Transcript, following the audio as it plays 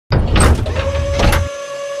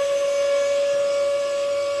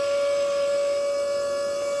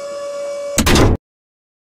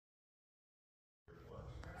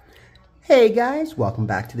Hey guys, welcome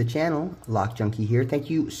back to the channel. Lock Junkie here. Thank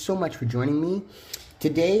you so much for joining me.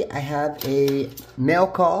 Today I have a mail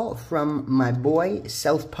call from my boy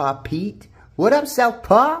Southpaw Pete. What up,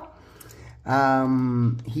 Southpaw?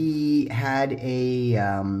 He had a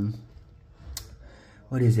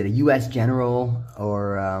what is it? A U.S. General,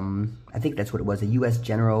 or I think that's what it was. A U.S.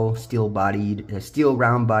 General steel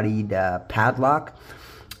round-bodied padlock.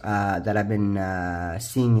 That I've been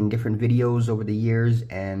seeing in different videos over the years,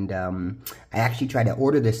 and I actually tried to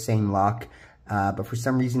order this same lock, but for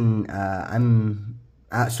some reason I'm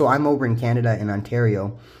over in Canada, in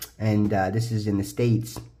Ontario, and this is in the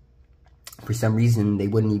States. For some reason they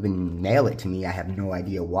wouldn't even mail it to me. I have no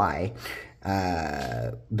idea why.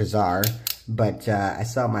 Bizarre. But I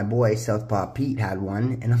saw my boy Southpaw Pete had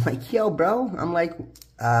one, and I'm like, yo bro, I'm like,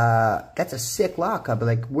 that's a sick lock. I'll be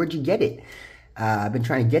like, where'd you get it? I've been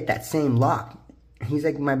trying to get that same lock. He's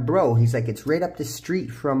like, my bro, he's like, it's right up the street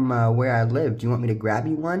from where I live. Do you want me to grab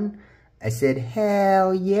you one? I said,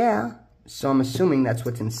 hell yeah. So I'm assuming that's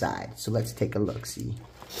what's inside. So let's take a look, see.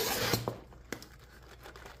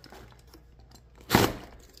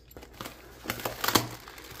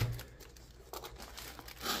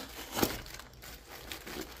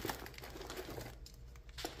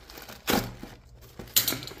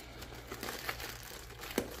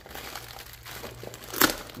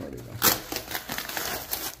 There we go.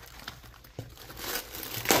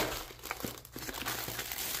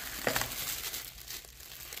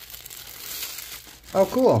 Oh,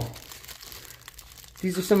 cool.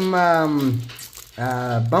 These are some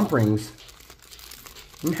bump rings.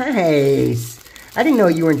 Nice. I didn't know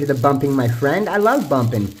you were into the bumping, my friend. I love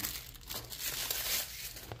bumping.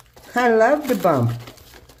 I love the bump.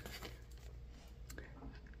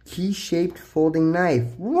 Key-shaped folding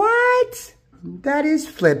knife. What? That is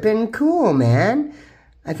flippin' cool, man.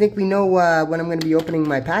 I think we know what I'm going to be opening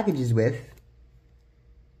my packages with.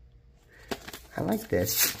 I like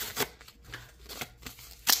this.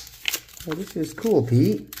 Oh, this is cool,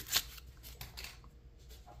 Pete.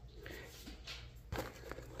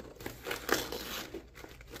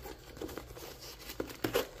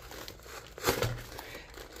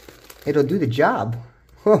 It'll do the job.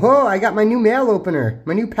 Oh, I got my new mail opener,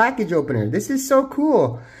 my new package opener. This is so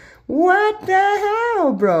cool. What the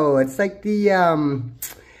hell, bro? It's like the,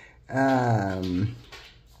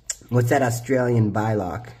 what's that Australian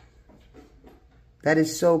bylock? That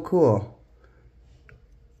is so cool.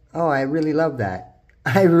 Oh, I really love that.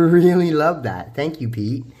 I really love that. Thank you,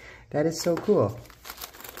 Pete. That is so cool.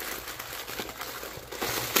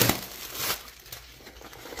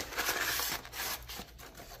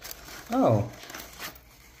 Oh.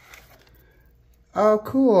 Oh,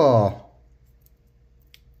 cool.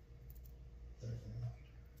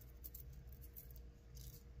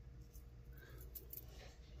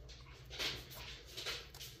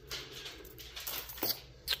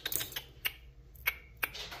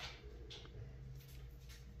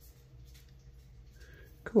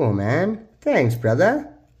 Cool, man. Thanks, brother.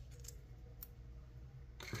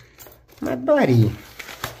 My buddy.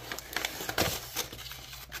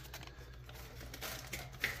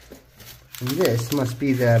 And this must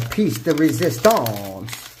be the piece de resistance.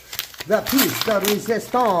 The piece de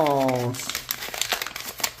resistance.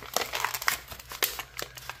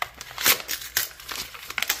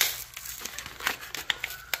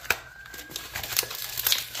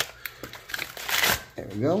 There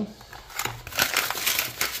we go.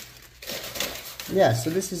 Yeah, so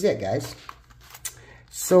this is it, guys.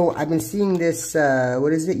 So I've been seeing this,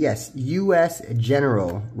 what is it? Yes, U.S.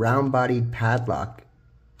 General round-bodied padlock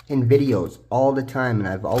in videos all the time, and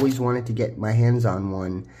I've always wanted to get my hands on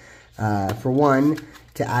one. For one,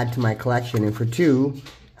 to add to my collection, and for two,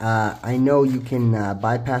 I know you can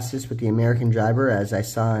bypass this with the American driver, as I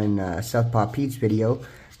saw in Southpaw Pete's video,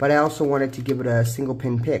 but I also wanted to give it a single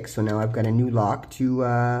pin pick, so now I've got a new lock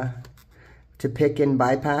to pick and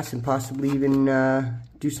bypass, and possibly even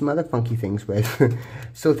do some other funky things with.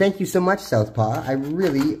 So thank you so much, Southpaw. I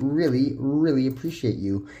really, really, really appreciate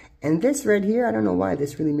you. And this right here, I don't know why,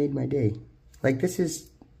 this really made my day. Like, this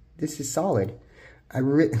is solid. I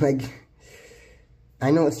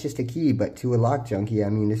know it's just a key, but to a lock junkie, I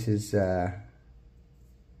mean, this is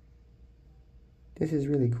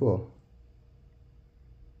really cool.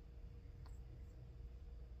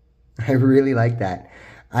 I really like that.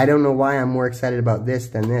 I don't know why I'm more excited about this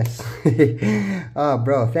than this. Oh,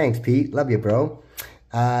 bro, thanks, Pete. Love you, bro.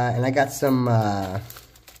 And I got some, actually,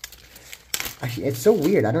 it's so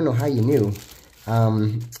weird. I don't know how you knew.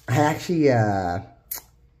 I actually,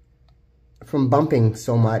 from bumping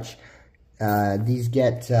so much, these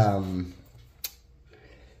get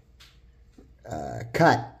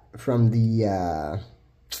cut from the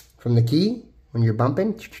key when you're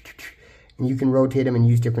bumping. And you can rotate them and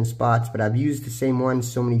use different spots, but I've used the same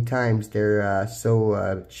ones so many times. They're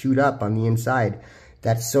so chewed up on the inside.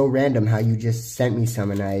 That's so random how you just sent me some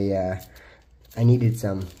and I needed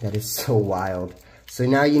some. That is so wild. So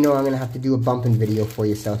now you know I'm going to have to do a bumping video for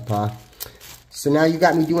you, Southpaw. So now you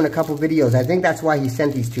got me doing a couple videos. I think that's why he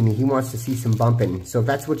sent these to me. He wants to see some bumping. So if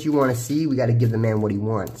that's what you want to see, we got to give the man what he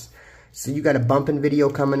wants. So you got a bumping video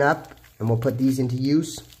coming up, and we'll put these into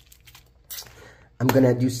use. I'm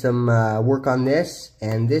gonna do some work on this,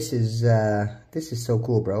 and this is so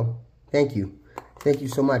cool, bro. Thank you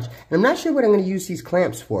so much. And I'm not sure what I'm gonna use these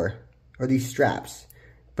clamps for, or these straps,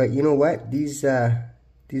 but you know what? These are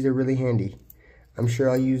really handy. I'm sure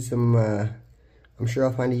I'll use them. I'm sure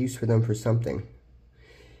I'll find a use for them for something.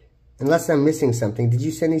 Unless I'm missing something. Did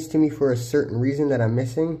you send these to me for a certain reason that I'm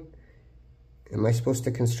missing? Am I supposed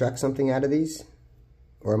to construct something out of these,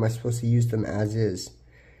 or am I supposed to use them as is?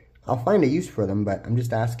 I'll find a use for them, but I'm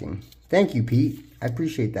just asking. Thank you, Pete. I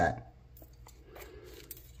appreciate that.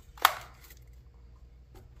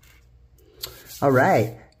 All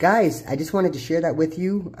right, guys, I just wanted to share that with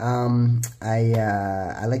you.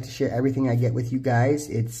 I like to share everything I get with you guys.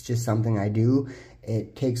 It's just something I do.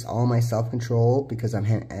 It takes all my self-control because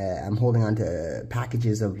I'm holding on to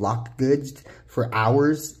packages of locked goods for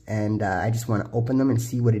hours, and I just want to open them and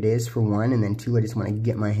see what it is, for one, and then two, I just want to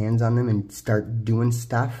get my hands on them and start doing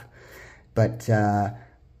stuff. But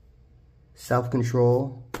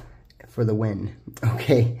self-control for the win.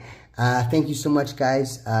 Okay. Thank you so much,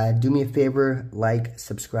 guys. Do me a favor, like,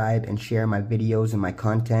 subscribe, and share my videos and my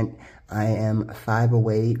content. I am 5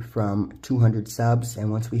 away from 200 subs,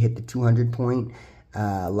 and once we hit the 200 point,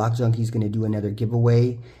 Lock Junkie's going to do another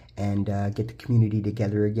giveaway and get the community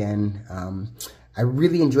together again. I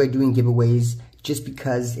really enjoy doing giveaways just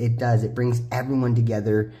because it brings everyone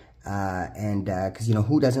together. Because, you know,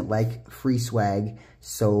 who doesn't like free swag?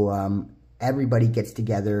 So everybody gets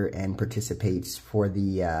together and participates for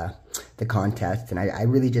the contest, and I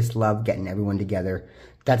really just love getting everyone together.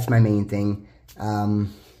 That's my main thing.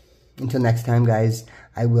 Until next time, guys,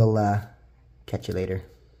 I will catch you later.